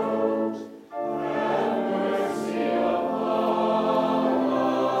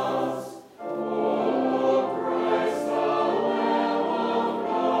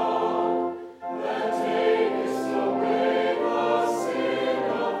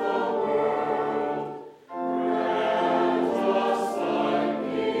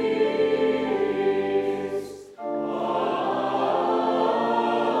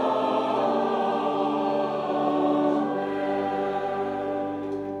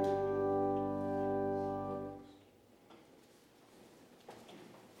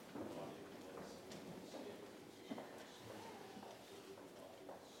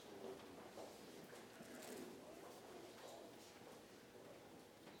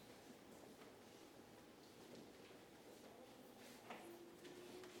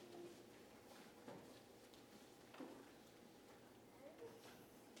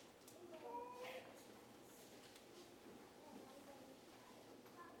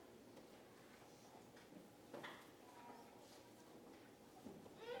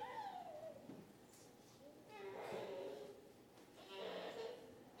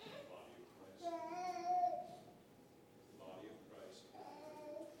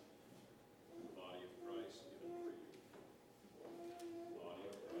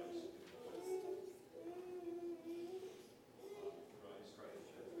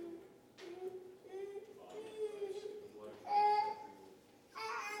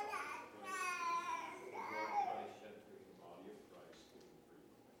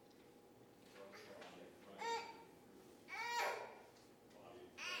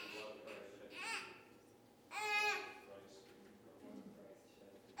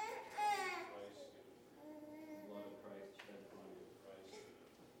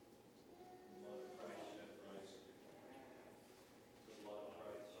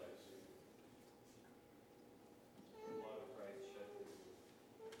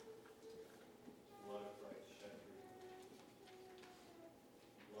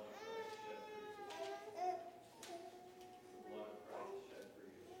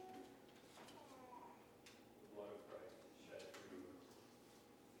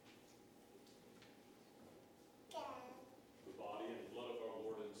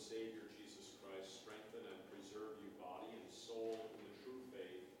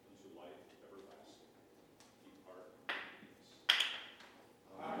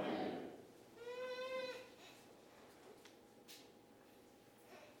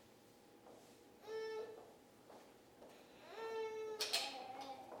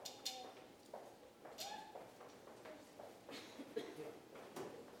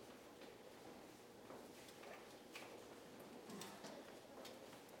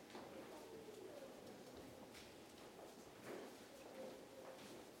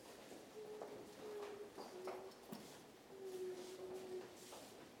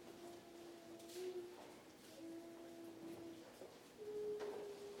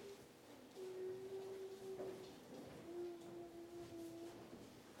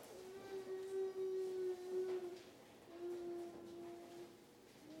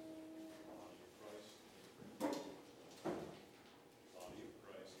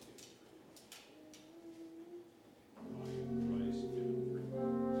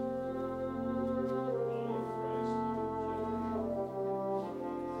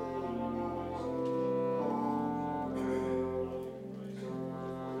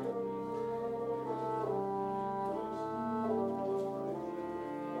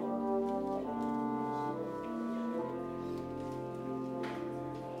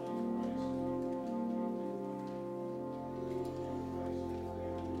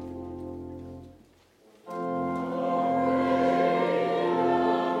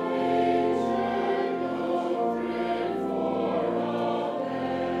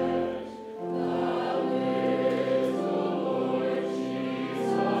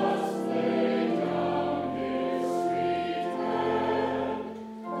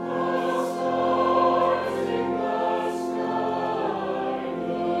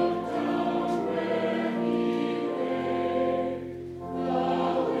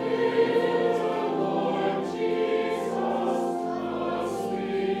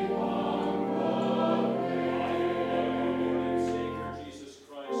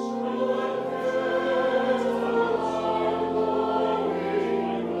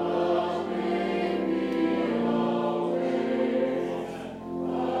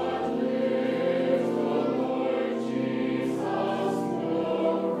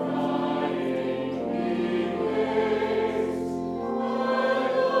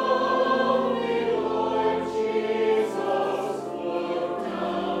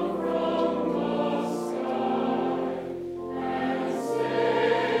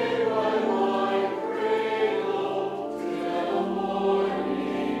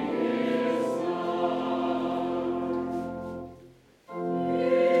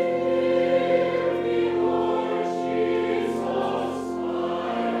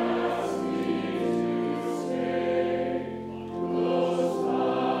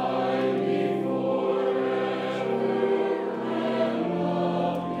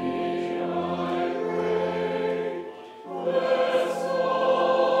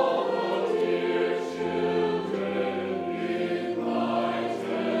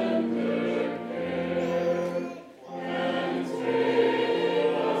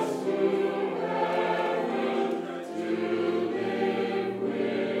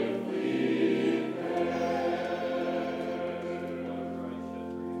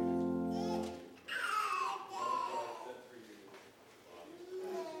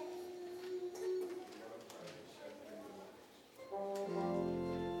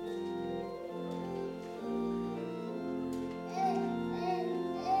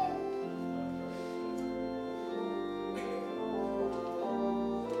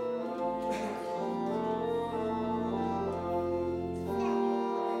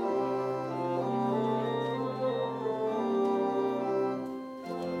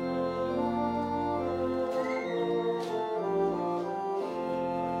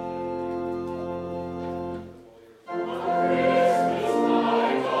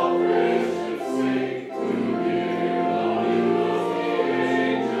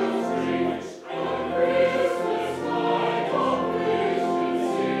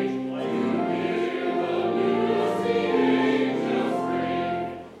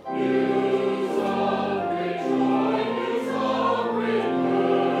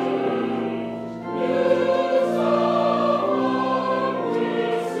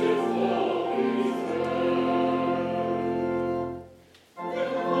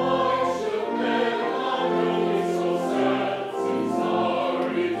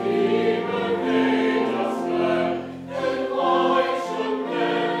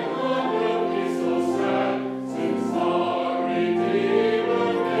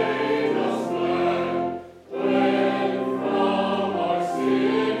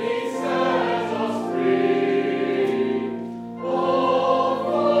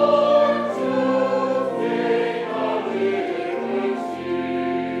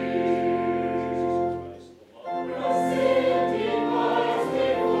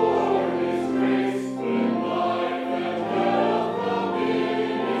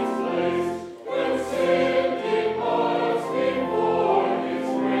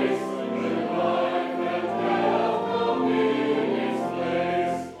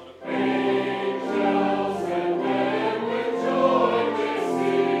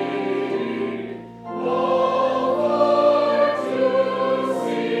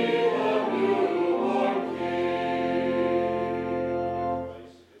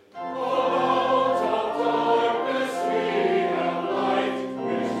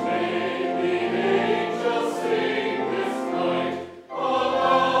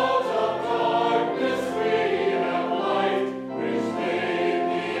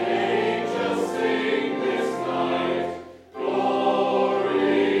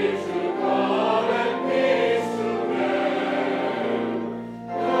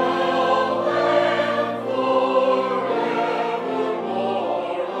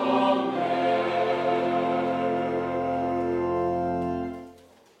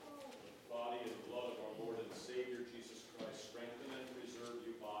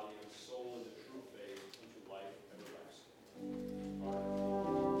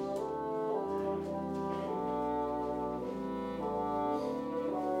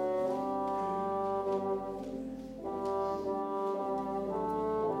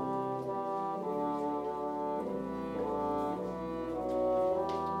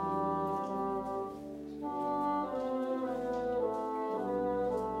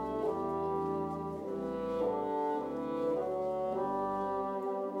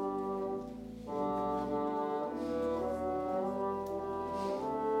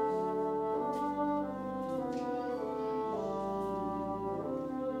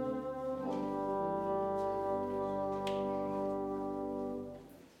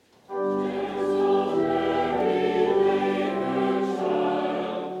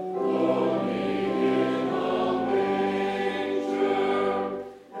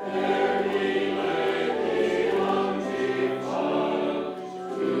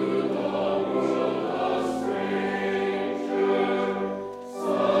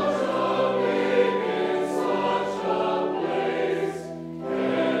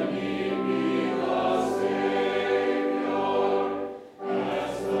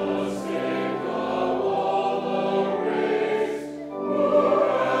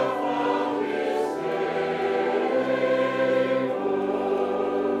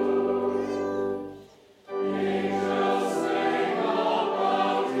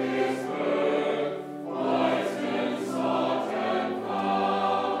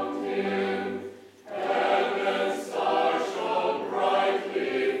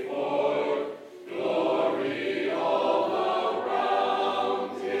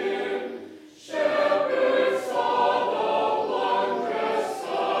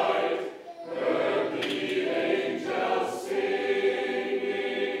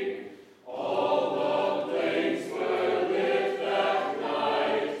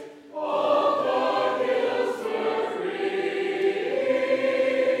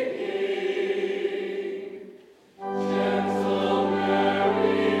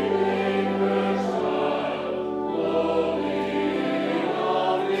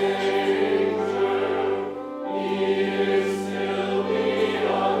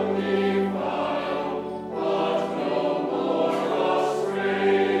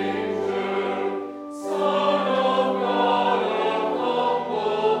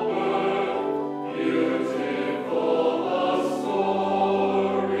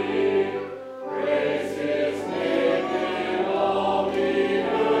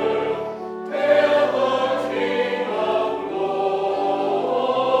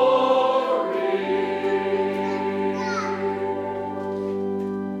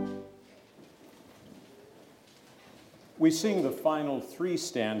we sing the final three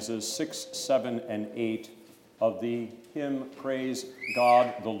stanzas, 6, 7, and 8, of the hymn Praise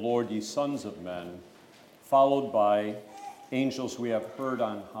God the Lord, ye sons of men, followed by Angels We Have Heard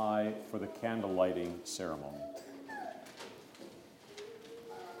on High for the candle lighting ceremony.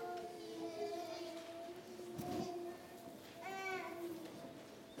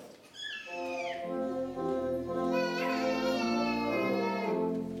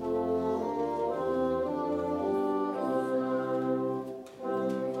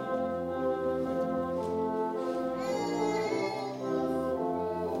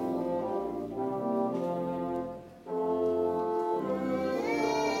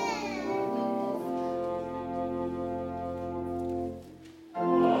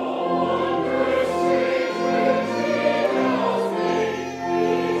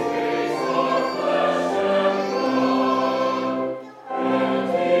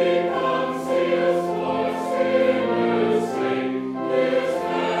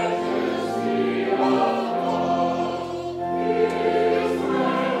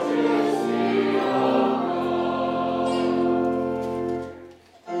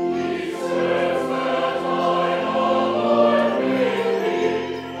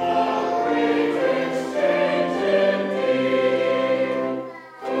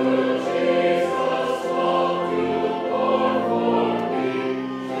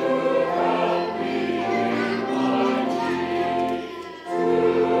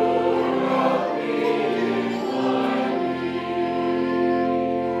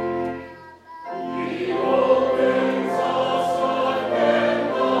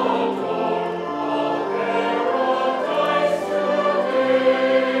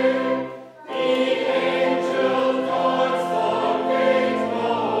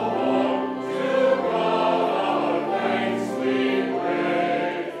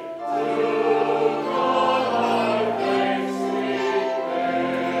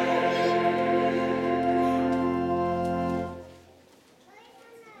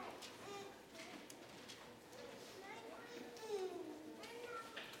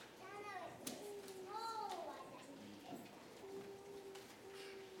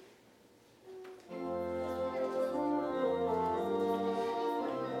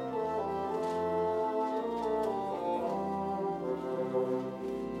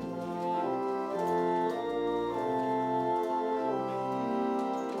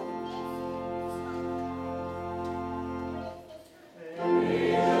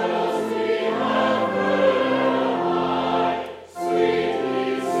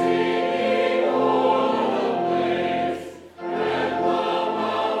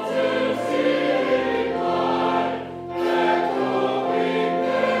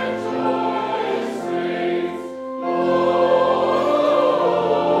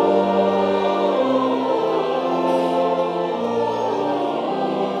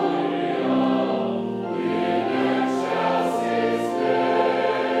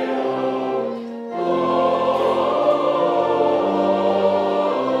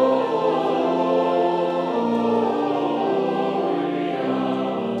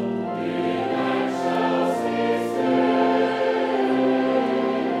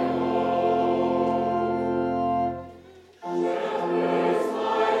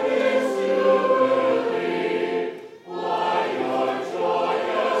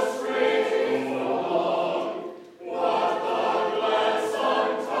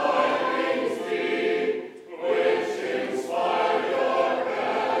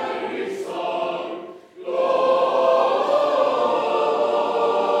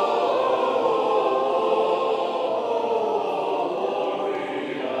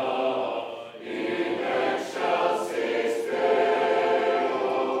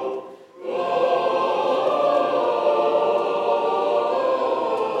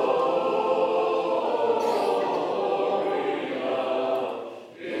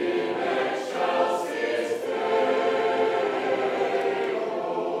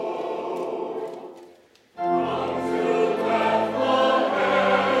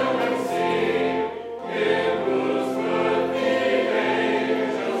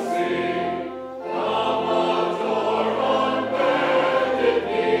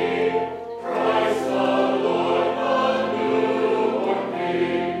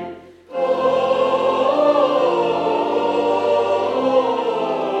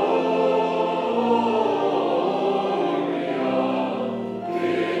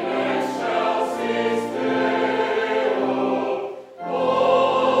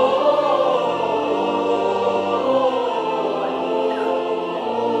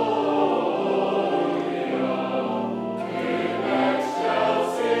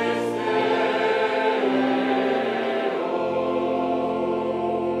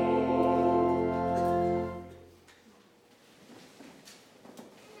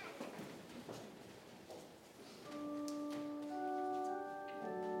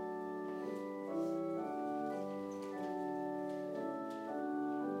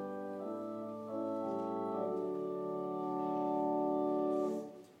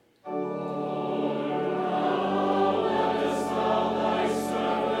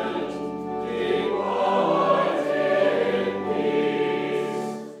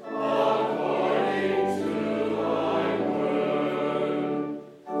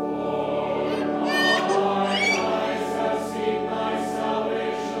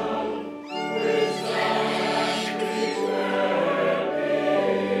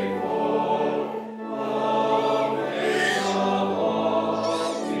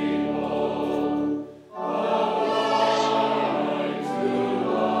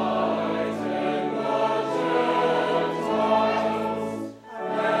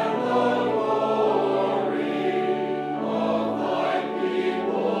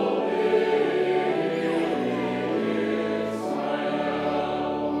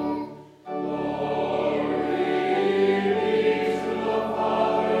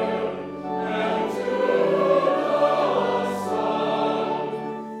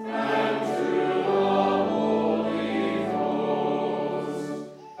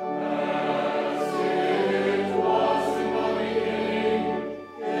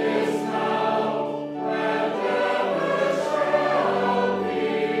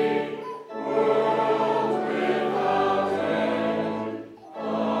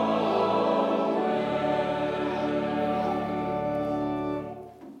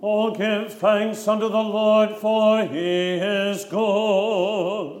 Oh, give thanks unto the Lord, for he is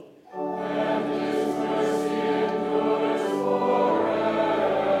good. And his mercy endures forever.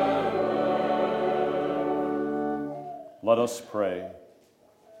 Let us pray.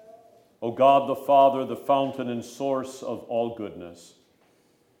 O God the Father, the fountain and source of all goodness,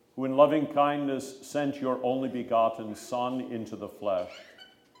 who in loving kindness sent your only begotten Son into the flesh,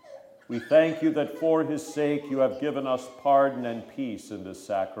 we thank you that for his sake you have given us pardon and peace in this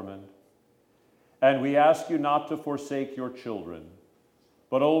sacrament. And we ask you not to forsake your children,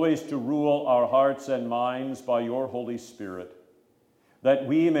 but always to rule our hearts and minds by your Holy Spirit, that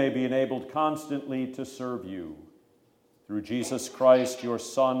we may be enabled constantly to serve you. Through Jesus Christ, your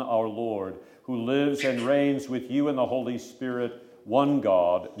Son, our Lord, who lives and reigns with you in the Holy Spirit, one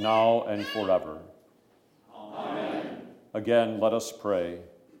God, now and forever. Amen. Again, let us pray.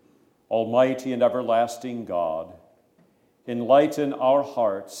 Almighty and everlasting God, enlighten our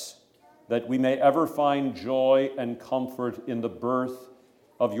hearts that we may ever find joy and comfort in the birth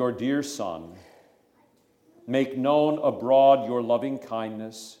of your dear Son. Make known abroad your loving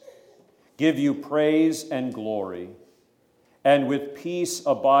kindness, give you praise and glory, and with peace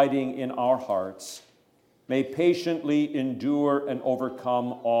abiding in our hearts, may patiently endure and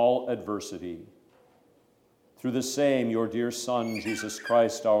overcome all adversity. Through the same, your dear Son, Jesus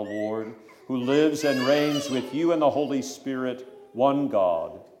Christ our Lord, who lives and reigns with you in the Holy Spirit, one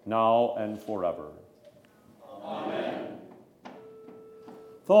God, now and forever. Amen.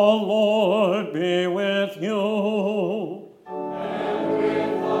 The Lord be with you. And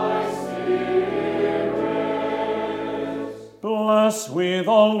with thy spirit. Bless we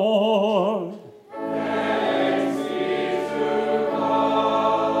the Lord. Thanks be to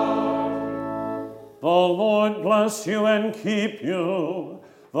God. The Lord bless you and keep you.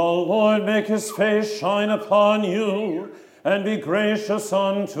 The Lord make his face shine upon you and be gracious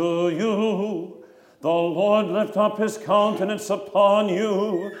unto you. The Lord lift up his countenance upon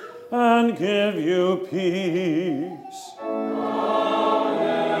you and give you peace.